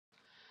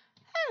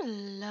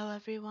Hello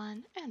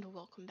everyone, and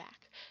welcome back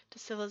to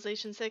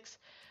Civilization 6,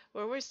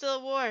 where we're still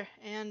at war,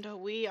 and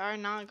we are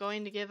not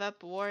going to give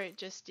up war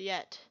just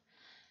yet,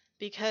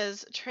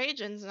 because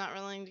Trajan's not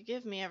willing to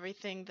give me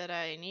everything that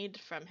I need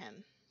from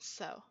him,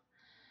 so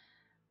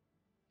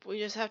we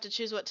just have to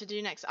choose what to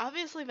do next.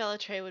 Obviously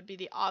Velitrae would be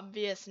the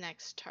obvious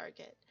next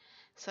target,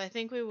 so I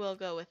think we will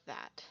go with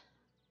that.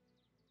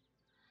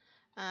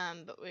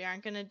 But we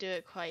aren't going to do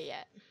it quite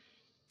yet.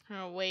 We're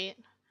going to wait,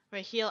 we're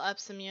going to heal up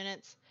some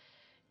units.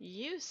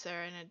 You, sir,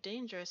 are in a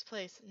dangerous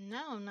place.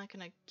 No, I'm not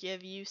gonna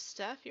give you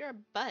stuff. You're a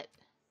butt.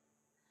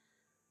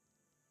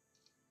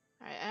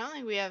 Alright, I don't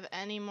think we have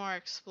any more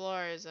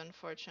explorers,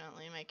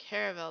 unfortunately. My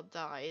caravel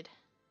died.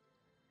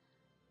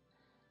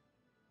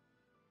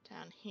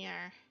 Down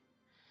here.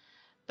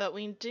 But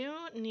we do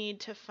need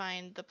to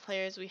find the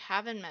players we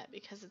haven't met,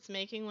 because it's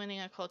making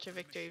winning a culture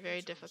victory very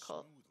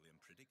difficult. Smoothly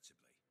and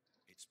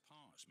predictably, its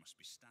parts must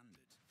be standard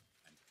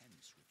and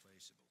hence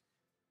replaceable.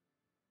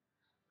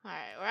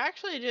 Alright, we're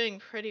actually doing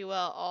pretty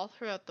well all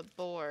throughout the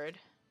board.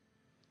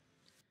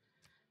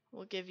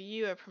 We'll give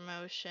you a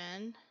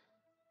promotion.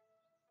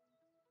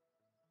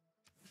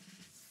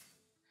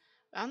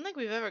 I don't think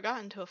we've ever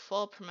gotten to a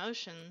full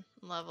promotion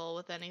level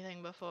with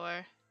anything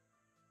before.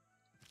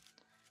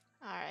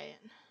 Alright.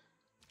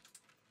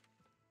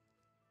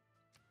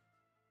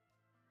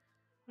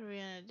 What are we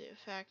gonna do?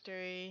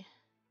 Factory.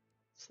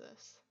 What's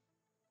this?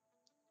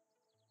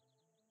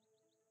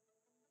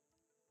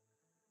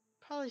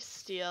 Probably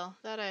steel.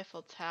 That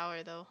Eiffel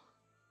Tower, though.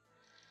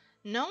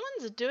 No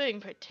one's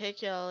doing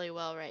particularly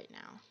well right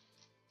now.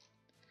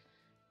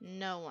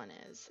 No one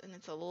is. And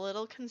it's a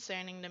little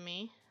concerning to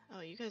me. Oh,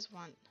 you guys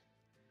want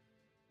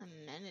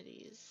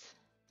amenities.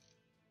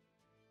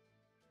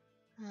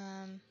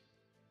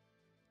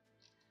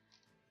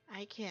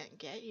 I can't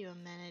get you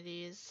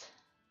amenities.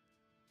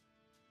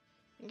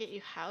 I can get you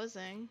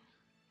housing.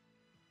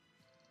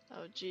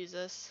 Oh,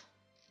 Jesus.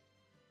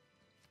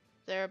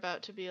 They're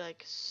about to be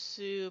like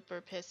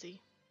super pissy.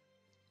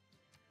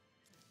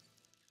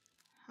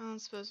 I don't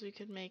suppose we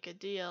could make a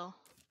deal.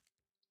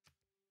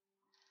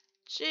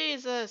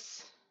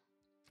 Jesus!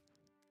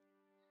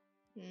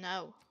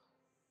 No.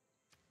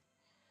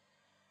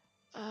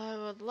 I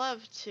would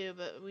love to,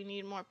 but we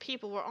need more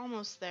people. We're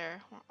almost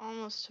there. We're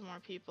almost to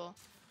more people.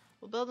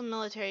 We'll build a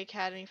military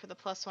academy for the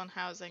 +1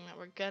 housing that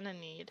we're gonna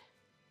need.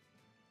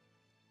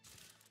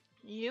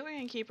 You are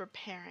gonna keep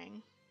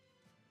repairing.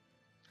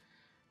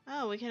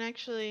 Oh, we can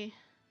actually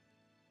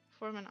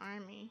form an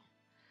army.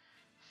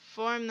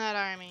 Form that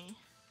army.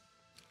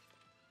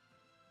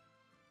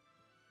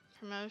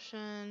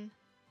 Promotion.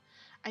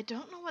 I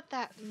don't know what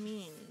that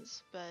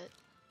means, but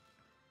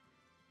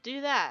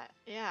do that,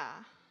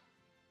 yeah.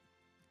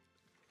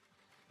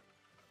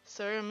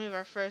 So we're gonna move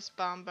our first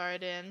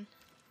bombard in.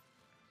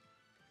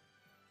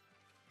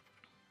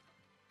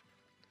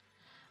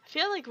 I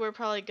feel like we're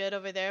probably good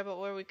over there, but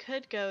where we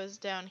could go is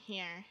down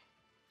here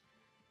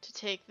to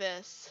take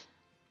this.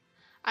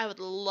 I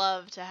would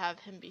love to have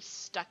him be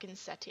stuck in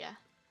Cede.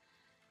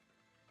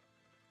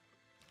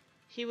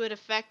 He would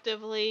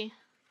effectively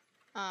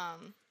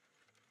have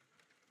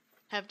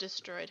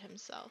destroyed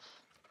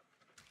himself.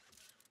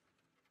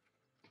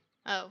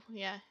 Oh,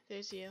 yeah,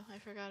 there's you. I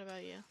forgot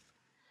about you.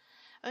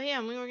 Oh yeah,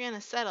 and we were gonna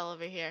settle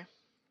over here.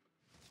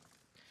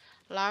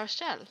 La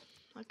Rochelle.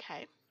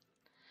 Okay.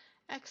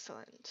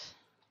 Excellent.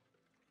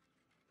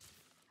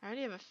 I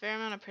already have a fair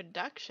amount of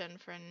production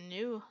for a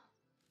new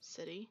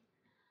city.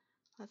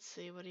 Let's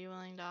see, what are you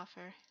willing to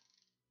offer?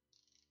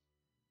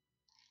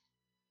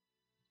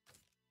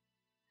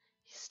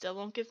 He still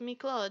won't give me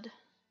Claude.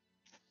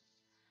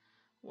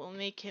 We'll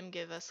make him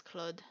give us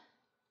Claude.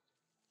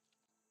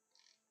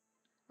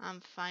 I'm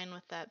fine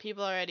with that.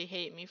 People already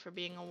hate me for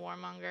being a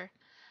warmonger.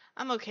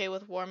 I'm okay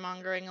with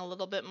warmongering a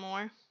little bit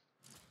more.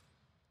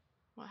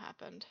 What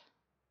happened?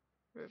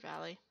 Rue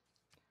Valley.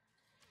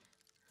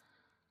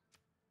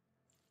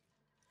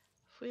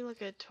 If we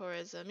look at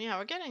tourism, yeah,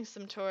 we're getting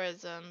some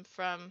tourism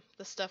from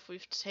the stuff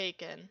we've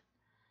taken.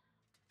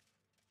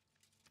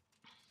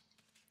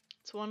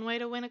 It's one way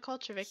to win a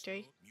culture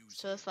victory, is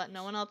to just let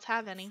no one else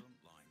have any.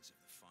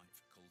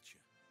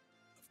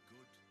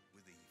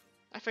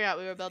 I forgot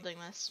we were building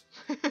this.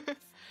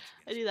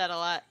 I do that a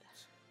lot.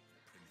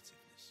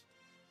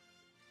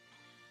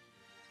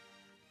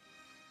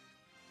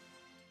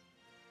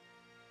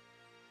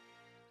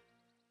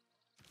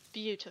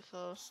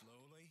 Beautiful.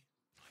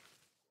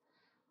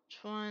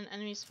 Which one?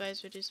 Enemy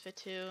spies reduced by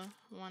 2.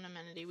 1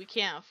 amenity. We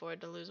can't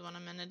afford to lose 1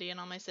 amenity in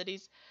all my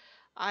cities.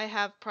 I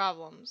have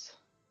problems.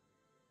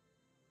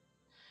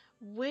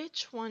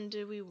 Which one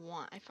do we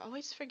want? I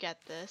always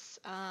forget this.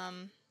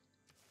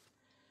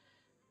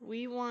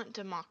 We want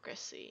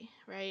democracy,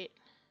 right?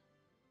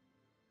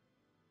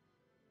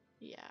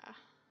 Yeah.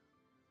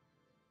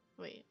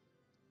 Wait.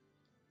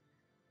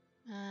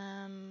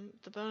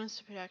 The bonus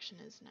to production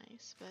is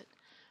nice, but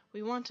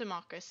we want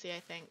democracy, I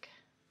think.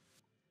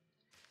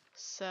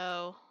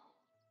 So,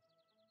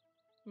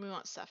 we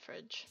want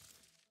suffrage.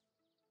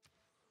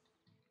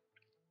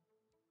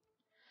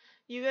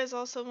 You guys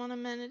also want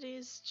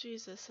amenities?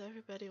 Jesus,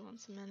 everybody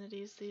wants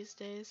amenities these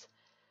days.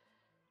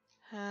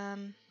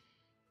 Do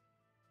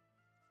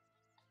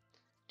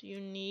you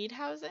need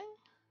housing?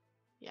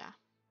 Yeah.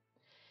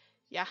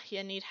 Yeah,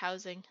 you need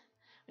housing.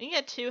 We can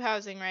get 2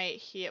 housing right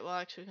here. Well,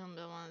 actually, we can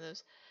build one of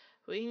those.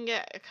 We can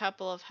get a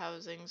couple of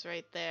housings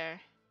right there.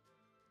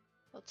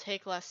 It'll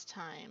take less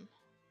time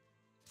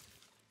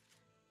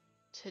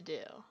to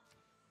do.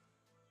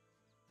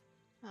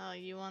 Oh,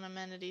 you want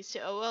amenities too?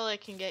 Oh, well, I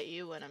can get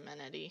you an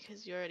amenity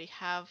because you already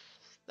have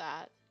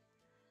that.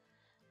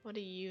 What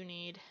do you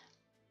need?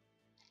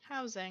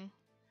 Housing.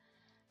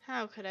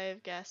 How could I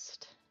have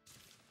guessed?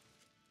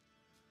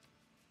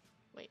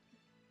 Wait.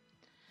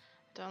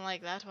 Don't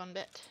like that one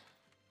bit.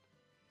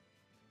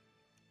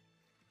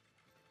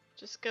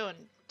 Just go and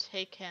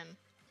take him.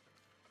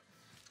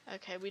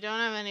 Okay, we don't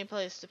have any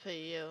place to put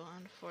you,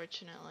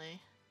 unfortunately.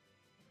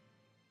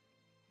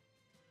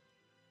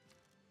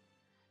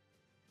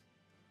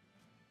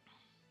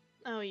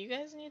 Oh, you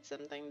guys need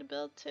something to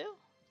build too?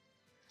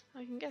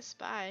 I can get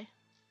spy.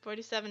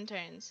 47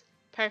 turns.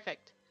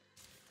 Perfect.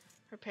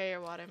 Repair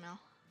your watermill.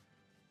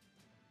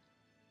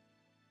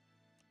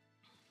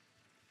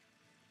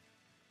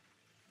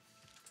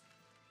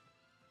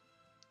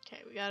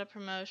 Okay, we got a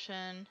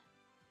promotion.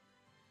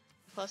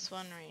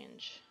 +1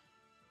 range.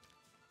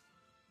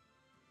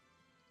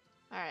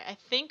 Alright, I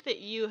think that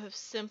you have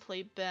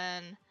simply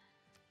been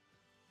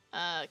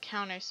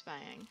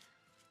counter-spying.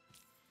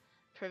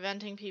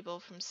 Preventing people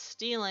from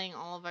stealing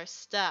all of our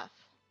stuff.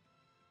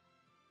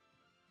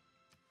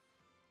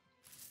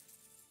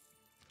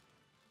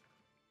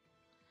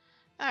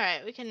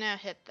 Alright, we can now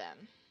hit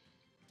them.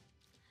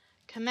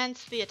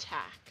 Commence the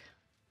attack.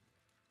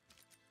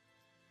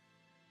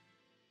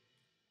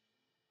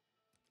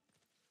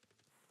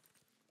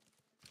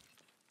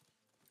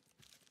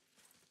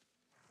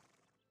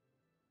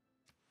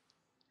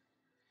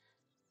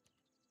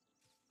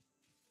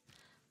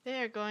 They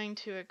are going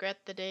to regret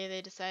the day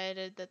they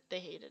decided that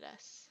they hated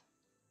us.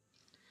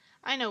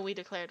 I know we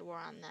declared war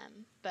on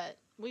them, but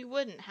we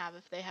wouldn't have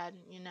if they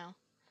hadn't, you know,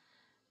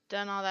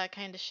 done all that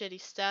kind of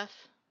shitty stuff.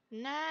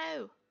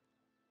 No!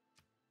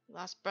 We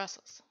lost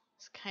Brussels.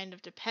 It's kind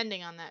of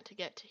depending on that to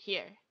get to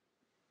here.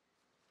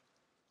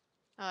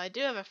 Oh, I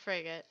do have a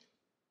frigate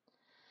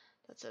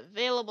that's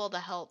available to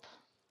help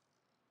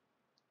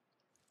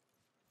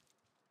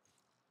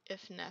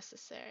if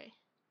necessary.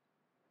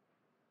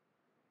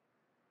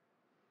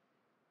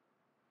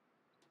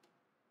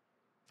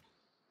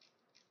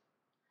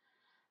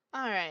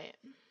 Alright.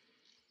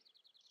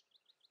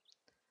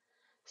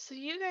 So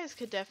you guys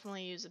could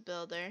definitely use a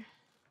builder.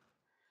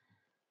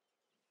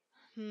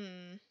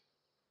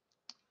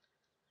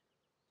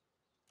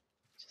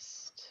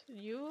 Just,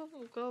 you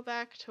go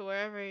back to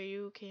wherever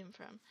you came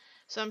from.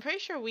 So I'm pretty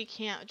sure we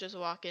can't just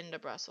walk into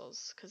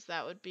Brussels, because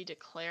that would be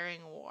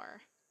declaring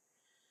war.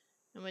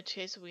 In which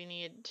case we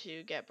need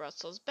to get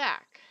Brussels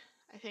back.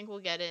 I think we'll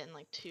get it in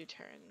like 2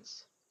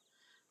 turns.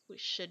 We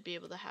should be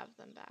able to have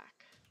them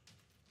back.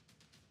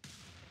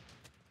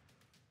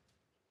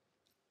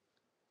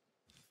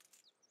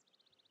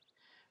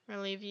 We're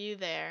gonna leave you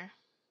there.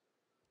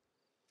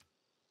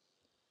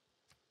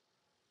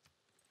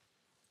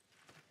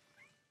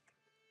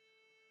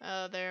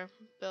 Oh, their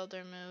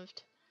builder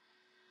moved.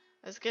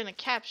 I was gonna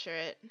capture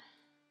it.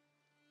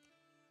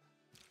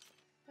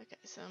 Okay,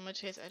 so in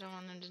which case I don't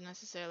want them to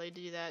necessarily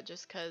do that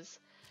just because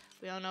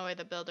we don't know where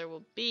the builder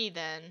will be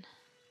then.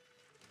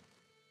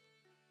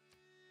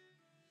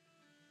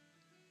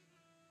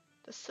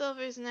 The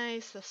silver's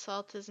nice, the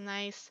salt is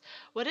nice.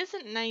 What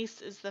isn't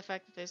nice is the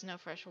fact that there's no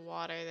fresh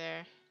water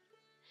there.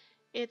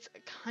 It's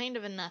kind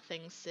of a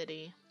nothing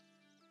city,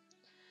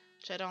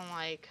 which I don't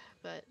like,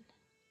 but...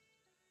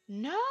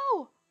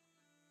 No!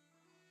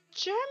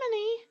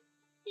 Germany!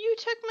 You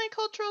took my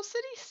cultural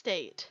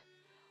city-state!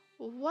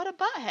 What a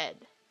butthead!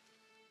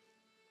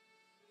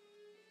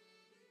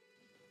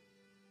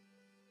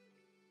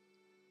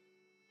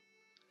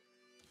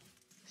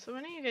 So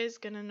when are you guys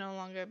gonna no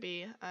longer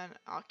be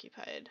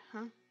unoccupied,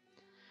 huh?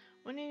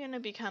 When are you gonna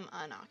become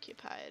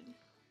unoccupied?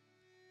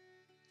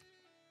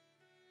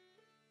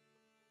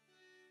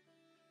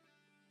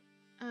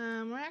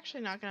 We're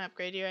actually not gonna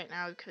upgrade you right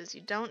now because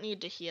you don't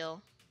need to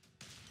heal.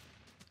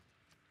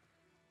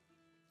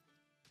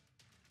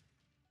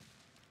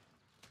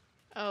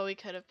 Oh, we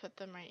could have put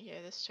them right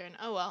here this turn.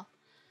 Oh well.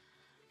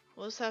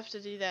 We'll just have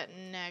to do that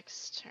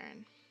next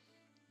turn.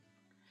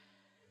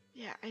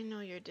 Yeah, I know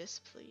you're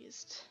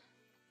displeased.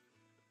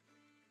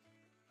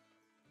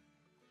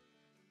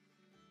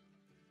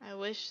 I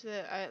wish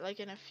that, like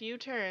in a few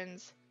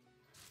turns,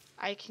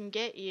 I can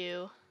get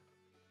you.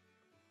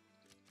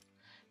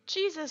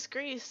 Jesus,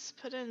 Greece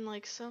put in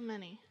like so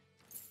many.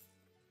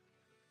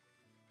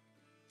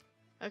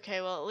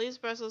 Okay, well at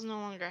least Brussels no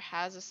longer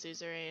has a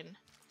suzerain.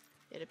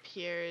 It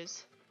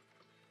appears.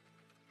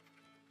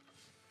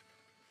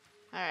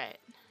 Alright.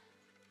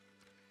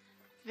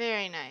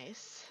 Very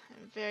nice.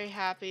 I'm very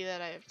happy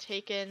that I have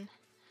taken.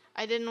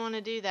 I didn't want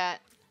to do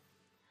that.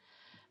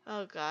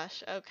 Oh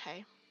gosh,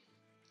 okay.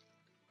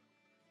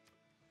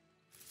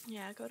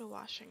 Yeah, go to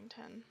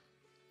Washington.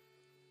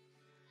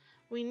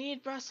 We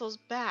need Brussels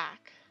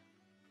back.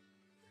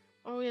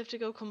 Or we have to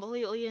go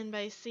completely in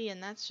by sea,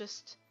 and that's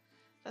just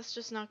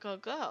not gonna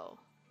go.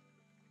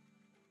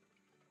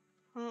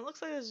 Well, it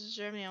looks like this is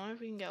Germany. I wonder if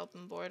we can get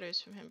open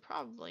borders from him.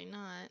 Probably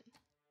not.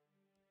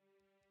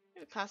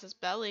 Maybe Casus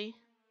Belli.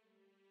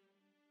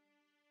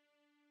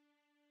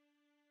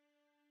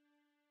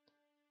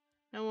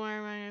 No war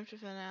among after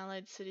an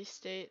allied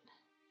city-state.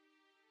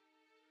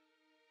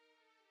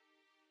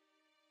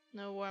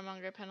 No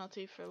warmonger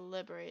penalty for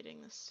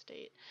liberating the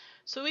state.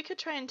 So we could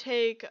try and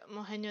take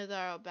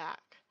Mohenjo-Daro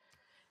back.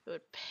 It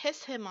would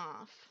piss him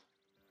off.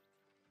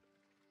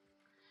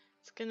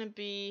 It's gonna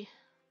be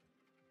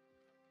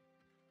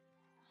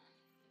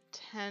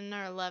 10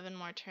 or 11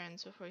 more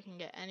turns before we can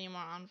get any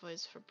more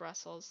envoys for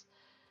Brussels.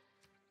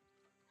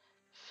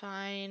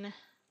 Fine.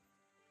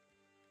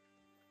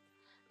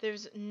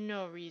 There's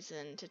no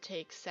reason to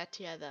take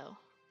Cede, though.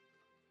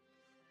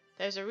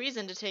 There's a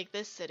reason to take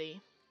this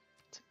city.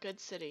 It's a good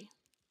city.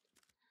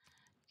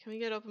 Can we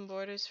get open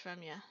borders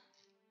from you?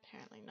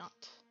 Apparently not.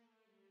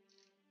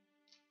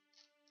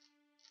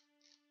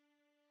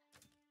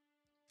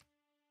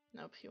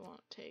 Nope, he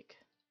won't take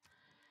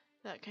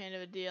that kind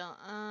of a deal.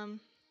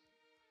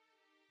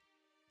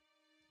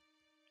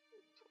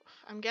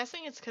 I'm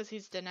guessing it's because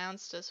he's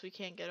denounced us. We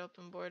can't get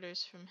open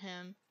borders from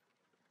him.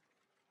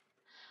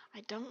 I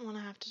don't want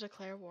to have to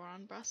declare war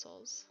on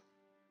Brussels.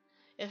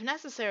 If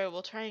necessary,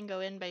 we'll try and go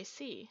in by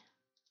sea.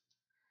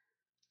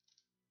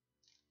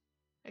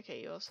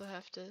 Okay, you also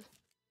have to...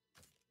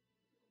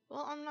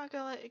 Well, I'm not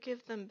gonna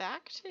give them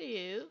back to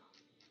you.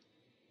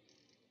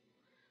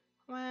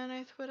 Why on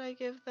earth would I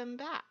give them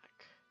back?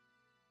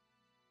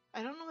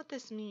 I don't know what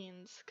this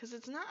means, because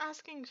it's not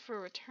asking for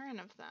a return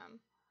of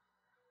them.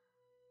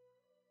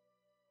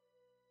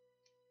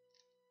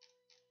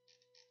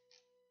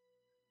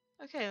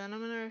 Okay, then I'm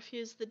gonna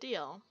refuse the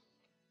deal.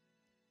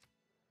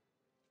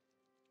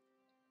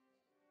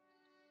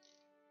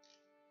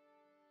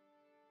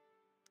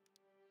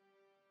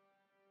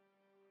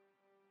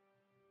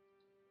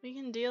 We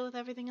can deal with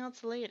everything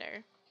else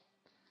later.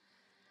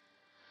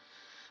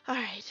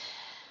 Alright.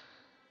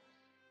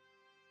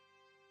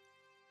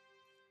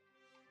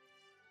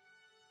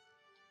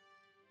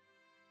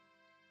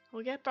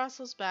 We'll get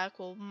Brussels back.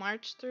 We'll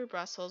march through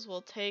Brussels.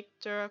 We'll take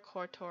Dura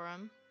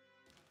Cortorum.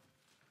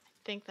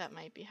 I think that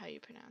might be how you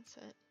pronounce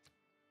it.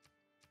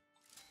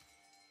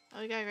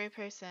 Oh, we got a great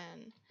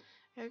person.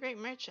 We got a great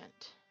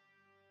merchant.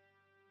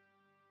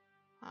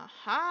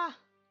 Aha!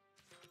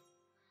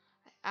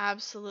 I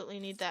absolutely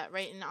need that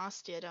right in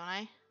Ostia, don't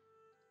I?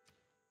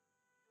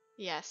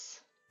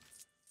 Yes.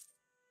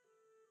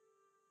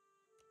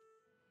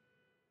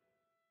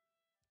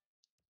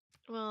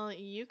 Well,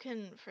 you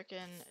can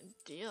frickin'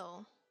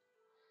 deal.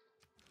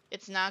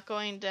 It's not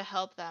going to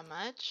help that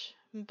much,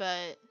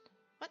 but...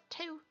 What,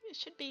 2? It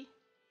should be...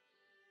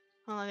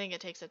 Well, I think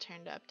it takes a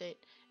turn to update.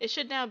 It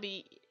should now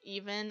be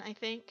even, I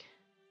think.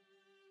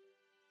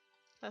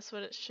 That's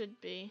what it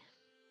should be.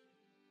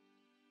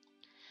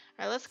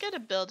 Alright, let's get a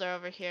builder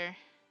over here.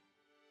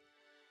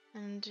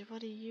 And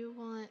what do you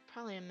want?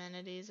 Probably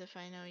amenities if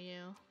I know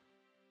you.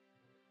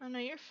 Oh no,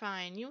 you're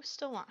fine. You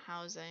still want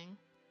housing.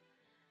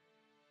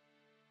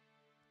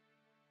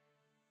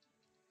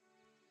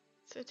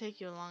 It's gonna take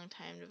you a long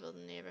time to build a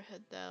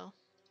neighborhood though.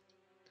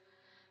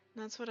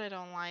 And that's what I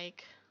don't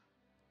like.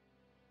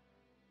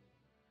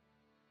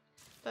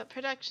 But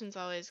production's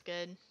always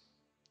good.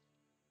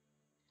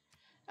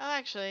 Oh,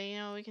 actually, you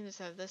know, we can just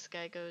have this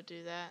guy go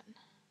do that.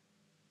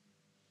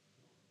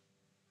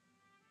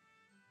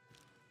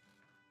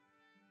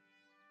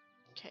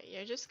 Okay,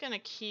 you're just gonna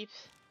keep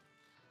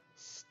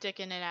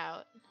sticking it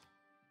out.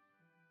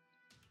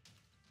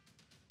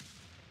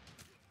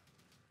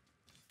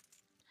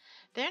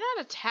 They're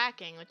not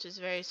attacking, which is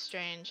very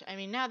strange. I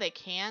mean, now they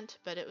can't,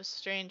 but it was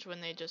strange when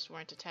they just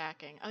weren't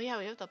attacking. Oh yeah,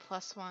 we have the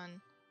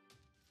 +1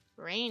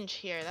 range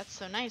here. That's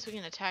so nice. We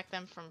can attack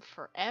them from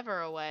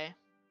forever away.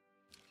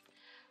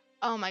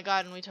 Oh my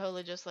god, and we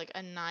totally just, like,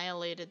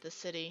 annihilated the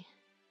city.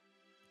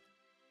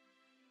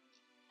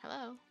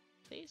 Hello,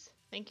 please?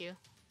 Thank you.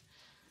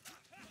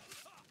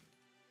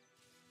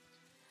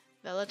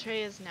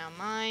 Velatrae is now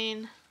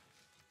mine.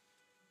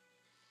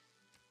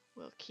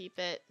 We'll keep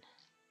it.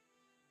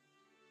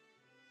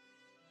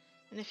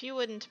 And if you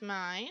wouldn't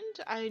mind,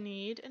 I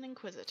need an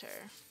Inquisitor.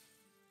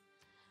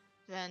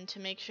 Then to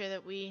make sure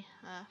that we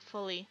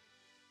fully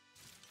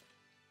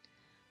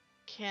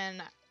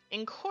can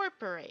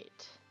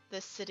incorporate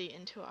this city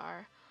into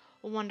our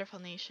wonderful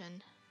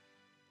nation.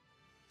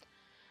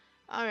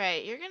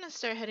 Alright, you're gonna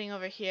start heading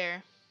over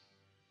here.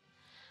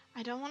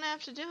 I don't want to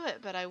have to do it,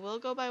 but I will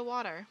go by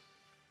water.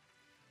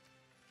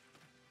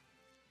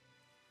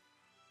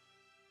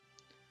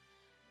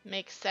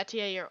 Make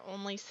Setia your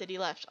only city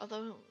left.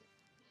 Although,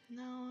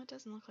 no, it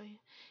doesn't look like...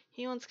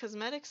 He wants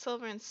cosmetic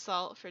silver and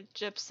salt for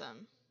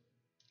gypsum.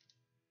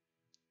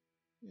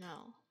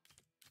 No.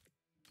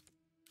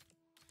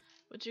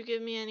 Would you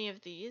give me any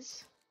of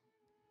these?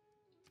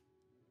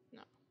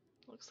 No.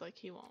 Looks like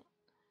he won't.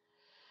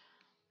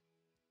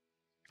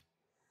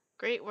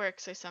 Great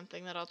works are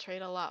something that I'll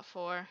trade a lot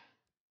for.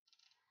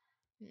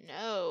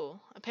 No.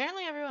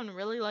 Apparently everyone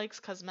really likes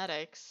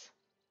cosmetics.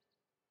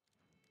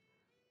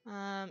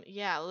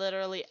 Yeah,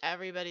 literally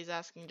everybody's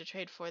asking to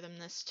trade for them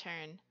this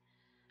turn.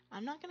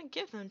 I'm not gonna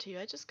give them to you,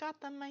 I just got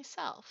them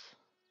myself.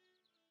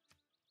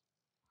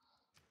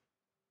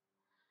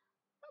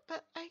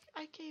 But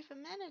I gave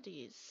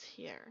amenities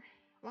here.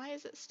 Why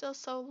is it still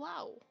so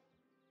low?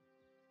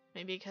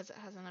 Maybe because it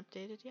hasn't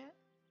updated yet?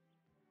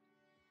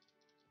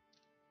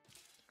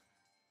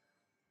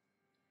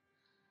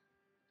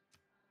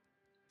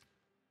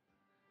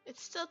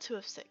 It's still 2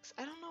 of 6.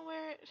 I don't know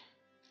where it...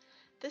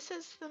 This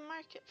is the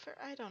market for...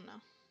 I don't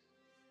know.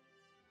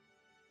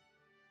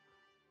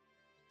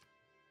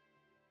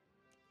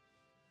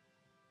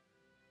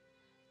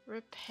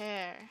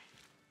 Repair.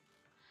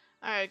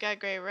 Alright, got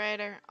Grey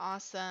Rider.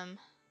 Awesome.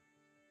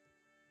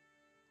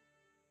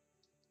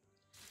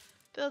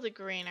 Build a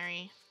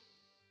granary.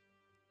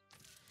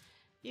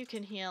 You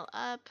can heal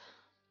up.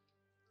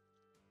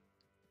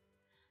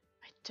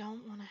 I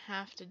don't want to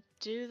have to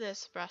do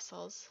this,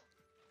 Brussels.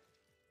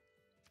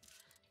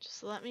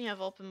 Just let me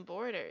have open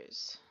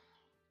borders.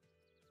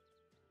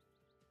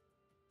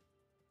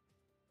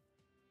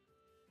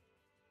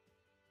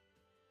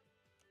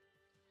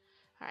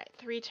 Alright,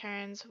 3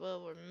 turns.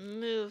 We'll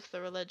remove the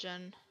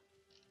religion.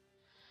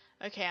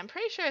 Okay, I'm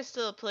pretty sure I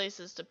still have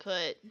places to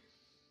put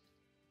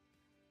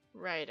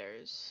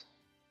writers.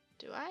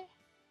 Do I?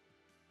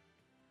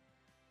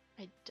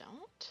 I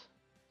don't?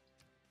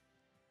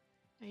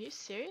 Are you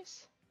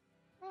serious?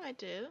 Oh, I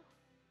do.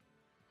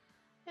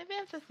 I have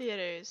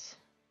amphitheaters.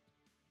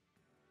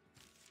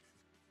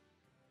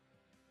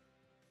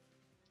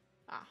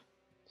 Ah,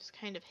 just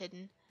kind of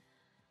hidden.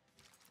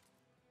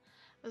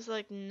 I was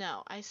like,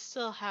 no, I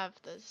still have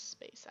this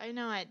space. I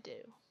know I do.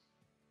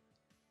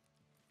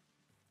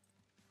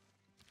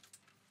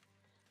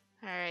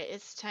 Alright,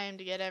 it's time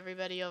to get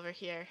everybody over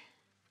here.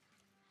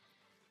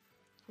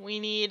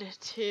 We need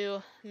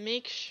to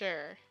make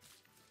sure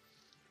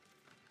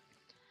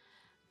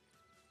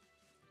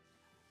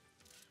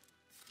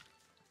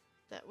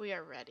that we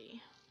are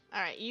ready.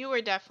 Alright, you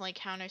were definitely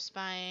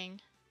counter-spying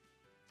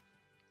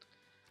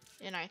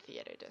in our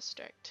theater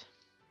district.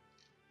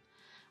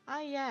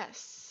 Ah,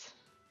 yes.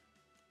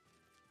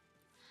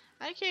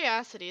 Out of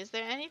curiosity, is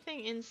there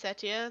anything in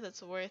Setia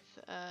that's worth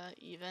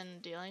even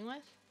dealing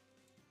with?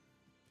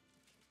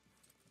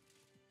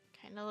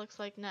 Kinda looks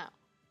like no.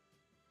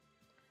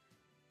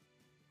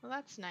 Well,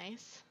 that's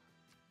nice.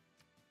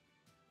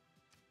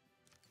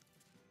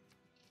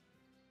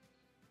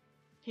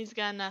 He's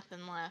got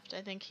nothing left.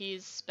 I think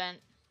he's spent.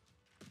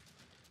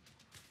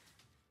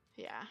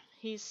 Yeah,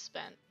 he's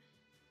spent.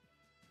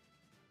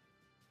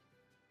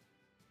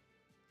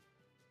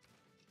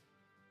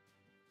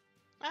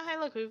 Oh, hey,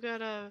 look, we've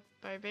got a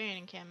barbarian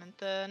encampment.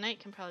 The knight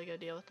can probably go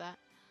deal with that.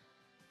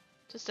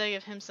 Just to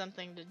give him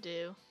something to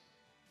do.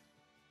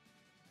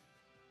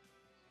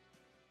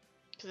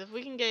 Because if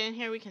we can get in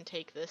here, we can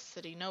take this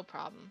city, no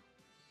problem.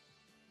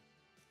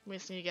 We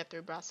just need to get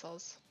through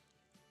Brussels.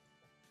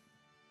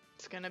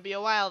 It's gonna be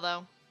a while,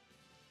 though.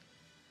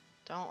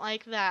 Don't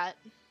like that,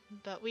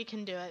 but we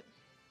can do it.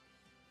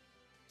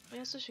 We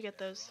also should get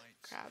those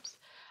crabs.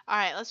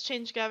 Alright, let's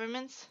change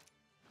governments.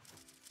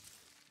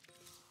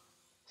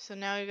 So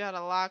now we've got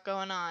a lot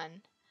going on.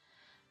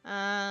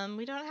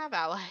 We don't have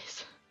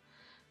allies.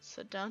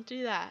 So don't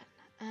do that.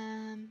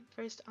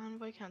 First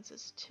envoy counts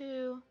as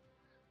 2.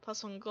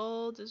 +1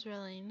 gold is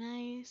really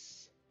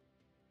nice.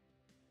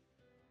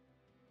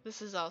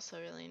 This is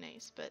also really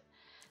nice, but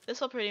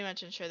this will pretty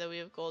much ensure that we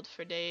have gold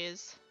for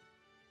days.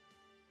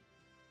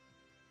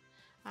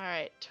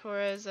 Alright,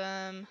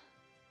 tourism.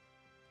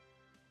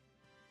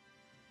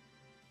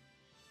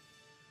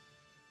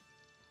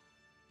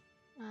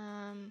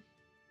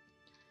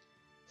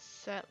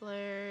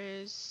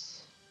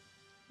 Settlers.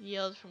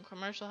 Yield from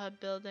commercial hub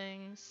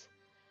buildings.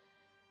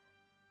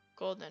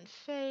 Golden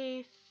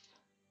faith.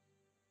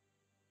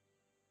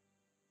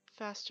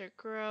 Faster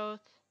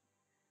growth.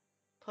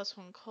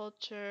 +1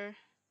 culture.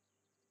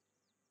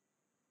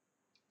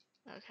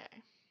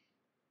 Okay.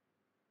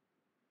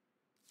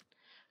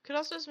 Could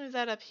also just move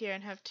that up here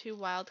and have 2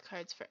 wild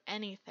cards for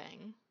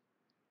anything.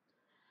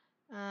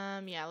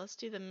 Yeah, let's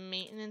do the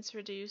maintenance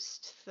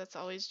reduced. That's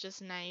always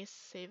just nice.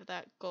 Save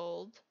that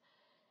gold.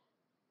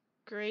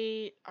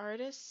 Great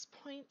artist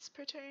points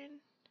per turn.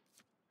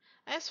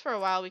 I guess for a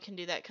while we can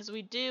do that because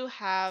we do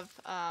have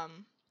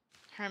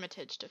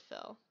Hermitage to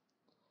fill.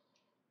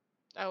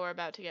 Oh, we're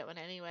about to get one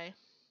anyway.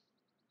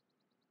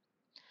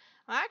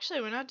 Well,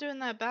 actually, we're not doing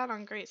that bad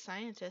on Great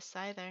Scientists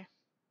either.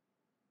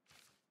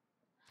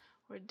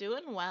 We're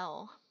doing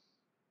well.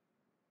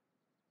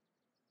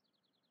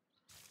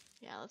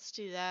 Yeah, let's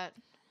do that.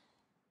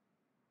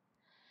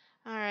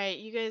 Alright,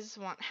 you guys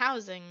want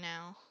housing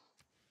now.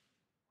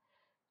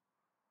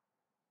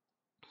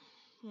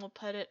 We'll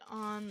put it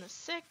on the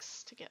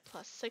 6 to get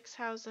 +6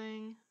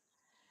 housing.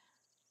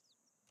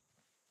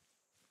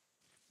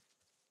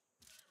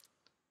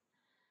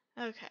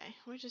 Okay,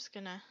 we're just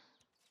gonna...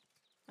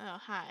 Oh,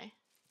 hi.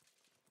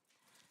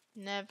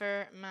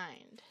 Never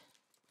mind.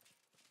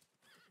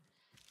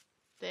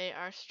 They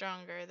are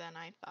stronger than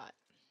I thought.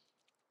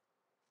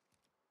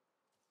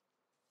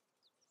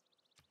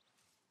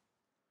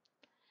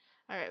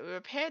 Alright, we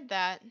repaired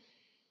that.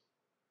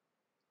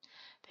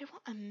 They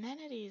want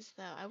amenities,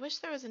 though. I wish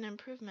there was an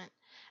improvement.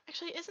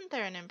 Actually, isn't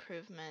there an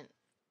improvement?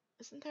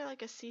 Isn't there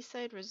like a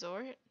seaside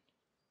resort?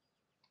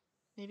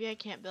 Maybe I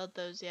can't build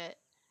those yet.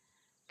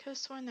 Could have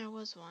sworn there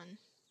was one.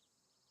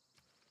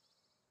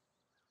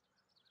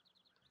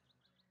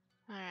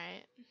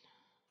 Alright.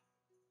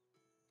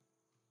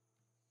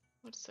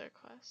 What's their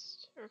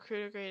quest?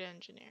 Recruit a great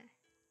engineer.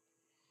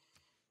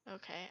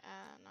 Okay,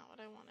 not what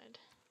I wanted.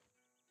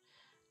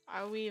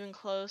 Are we even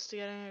close to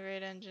getting a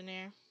great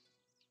engineer?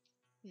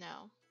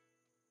 No.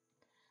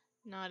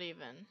 Not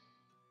even.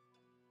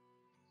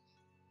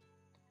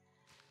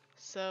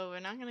 So we're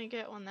not gonna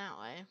get one that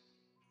way.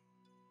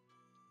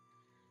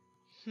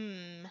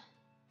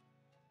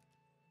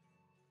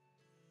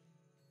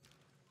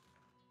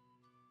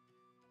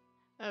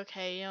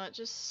 Okay, you know what?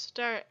 Just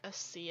start a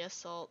sea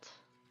assault.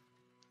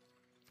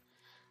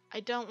 I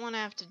don't want to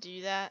have to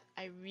do that.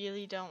 I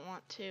really don't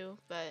want to,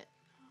 but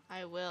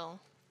I will.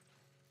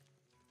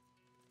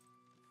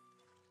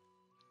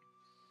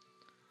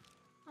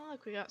 Oh,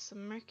 look, we got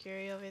some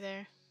mercury over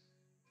there.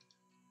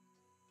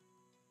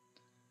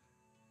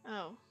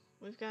 Oh,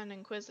 we've got an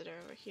inquisitor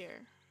over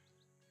here.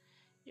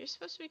 You're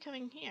supposed to be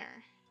coming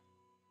here.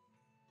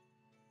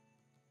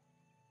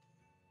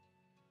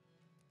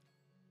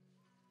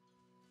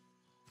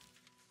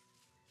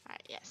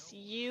 Alright, yes,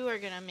 you are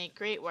gonna make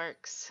great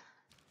works.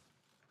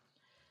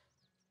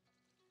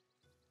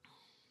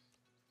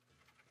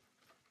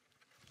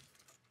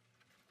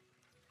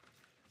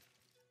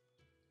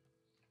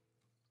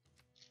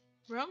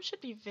 Rome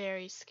should be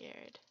very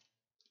scared.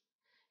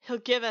 He'll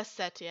give us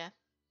Cede.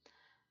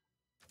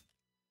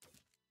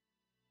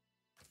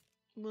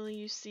 Will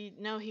you cede?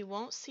 No, he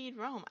won't cede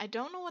Rome. I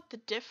don't know what the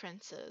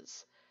difference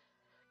is.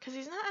 Because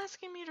he's not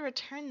asking me to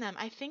return them.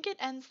 I think it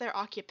ends their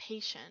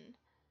occupation.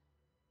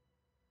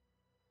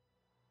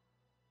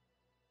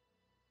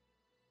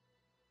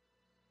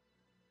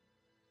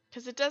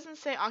 Because it doesn't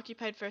say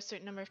occupied for a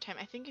certain number of time.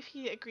 I think if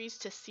he agrees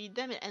to cede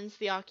them, it ends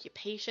the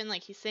occupation.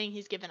 Like he's saying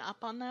he's given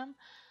up on them.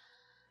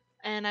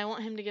 And I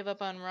want him to give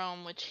up on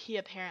Rome, which he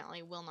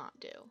apparently will not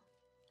do.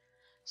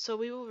 So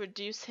we will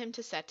reduce him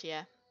to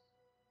Cede.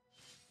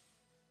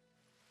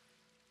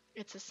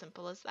 It's as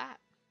simple as that.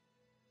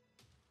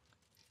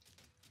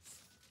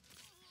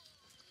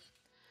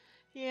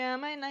 Yeah,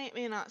 my knight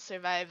may not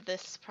survive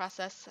this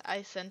process.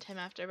 I sent him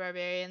after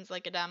barbarians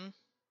like a dumb.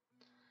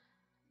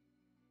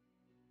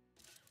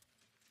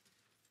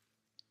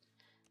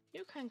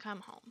 You can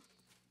come home.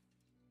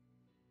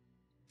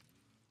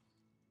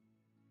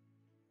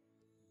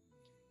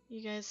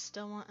 You guys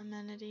still want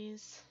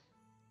amenities?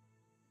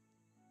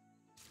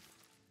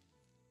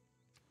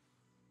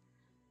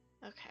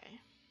 Okay.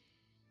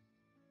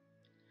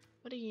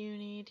 What do you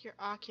need? You're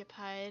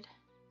occupied.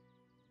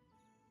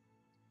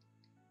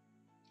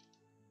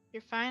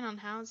 You're fine on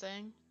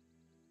housing.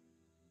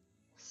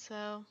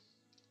 So,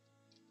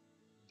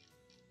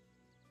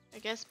 I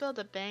guess build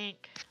a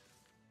bank.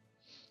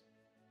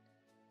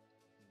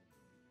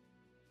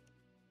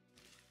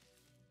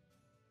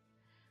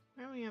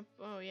 Where are we up?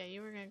 Oh yeah,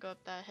 you were gonna go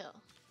up that hill.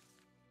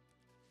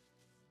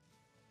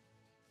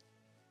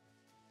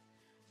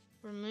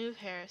 Remove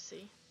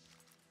heresy.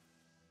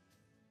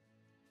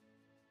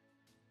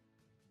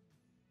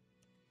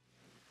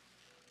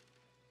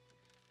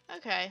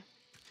 Okay.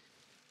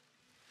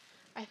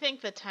 I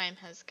think the time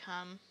has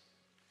come.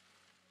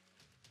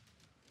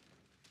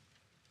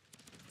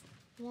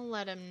 We'll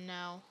let him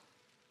know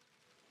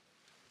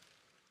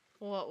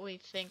what we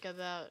think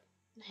about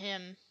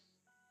him.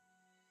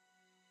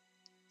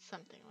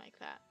 Something like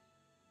that.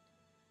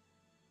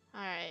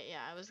 Alright,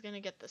 yeah, I was gonna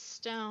get the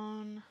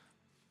stone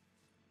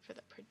for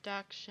the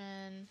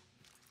production.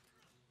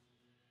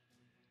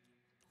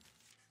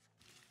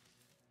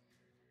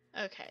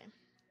 Okay.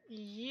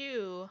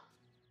 You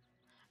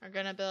are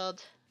gonna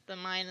build the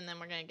mine and then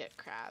we're gonna get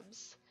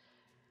crabs.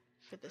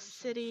 For the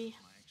city.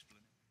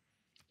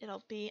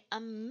 It'll be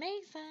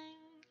amazing.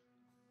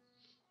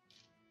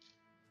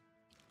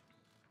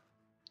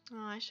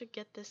 Oh, I should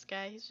get this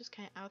guy. He's just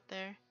kind of out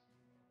there.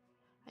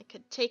 I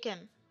could take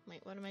him.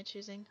 Wait, what am I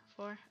choosing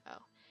for?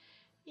 Oh.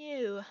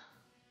 You.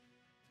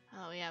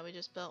 Oh yeah, we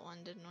just built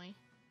one, didn't we?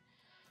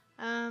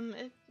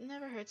 It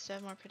never hurts to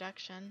have more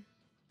production.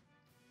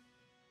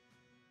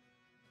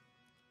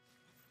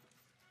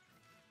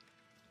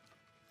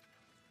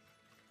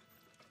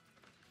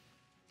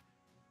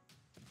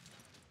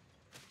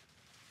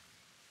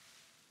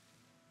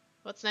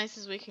 What's nice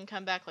is we can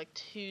come back like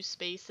 2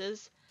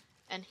 spaces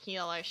and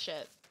heal our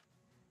shit.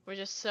 We're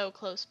just so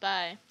close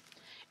by.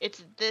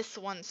 It's this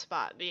one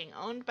spot being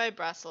owned by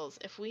Brussels.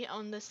 If we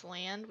own this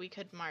land, we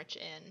could march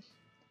in.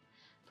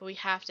 But we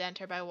have to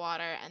enter by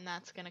water, and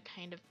that's gonna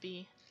kind of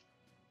be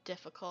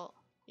difficult.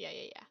 Yeah.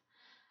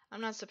 I'm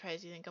not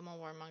surprised you think I'm a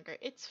warmonger.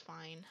 It's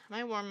fine.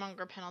 My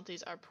warmonger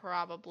penalties are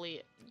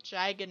probably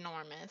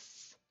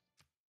giganormous.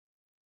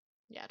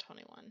 Yeah,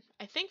 21.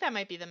 I think that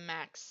might be the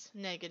max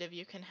negative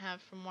you can have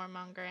from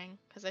warmongering,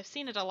 because I've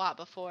seen it a lot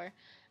before.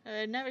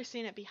 I've never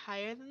seen it be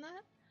higher than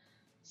that.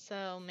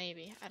 So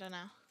maybe. I don't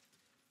know.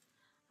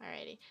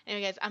 Alrighty.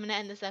 Anyway, guys, I'm going to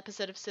end this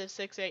episode of Civ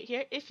 6 right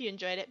here. If you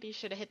enjoyed it, be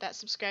sure to hit that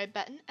subscribe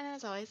button. And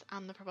as always,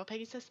 I'm the Purple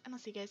Pegasus, and I'll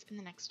see you guys in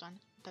the next one.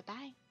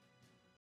 Bye-bye.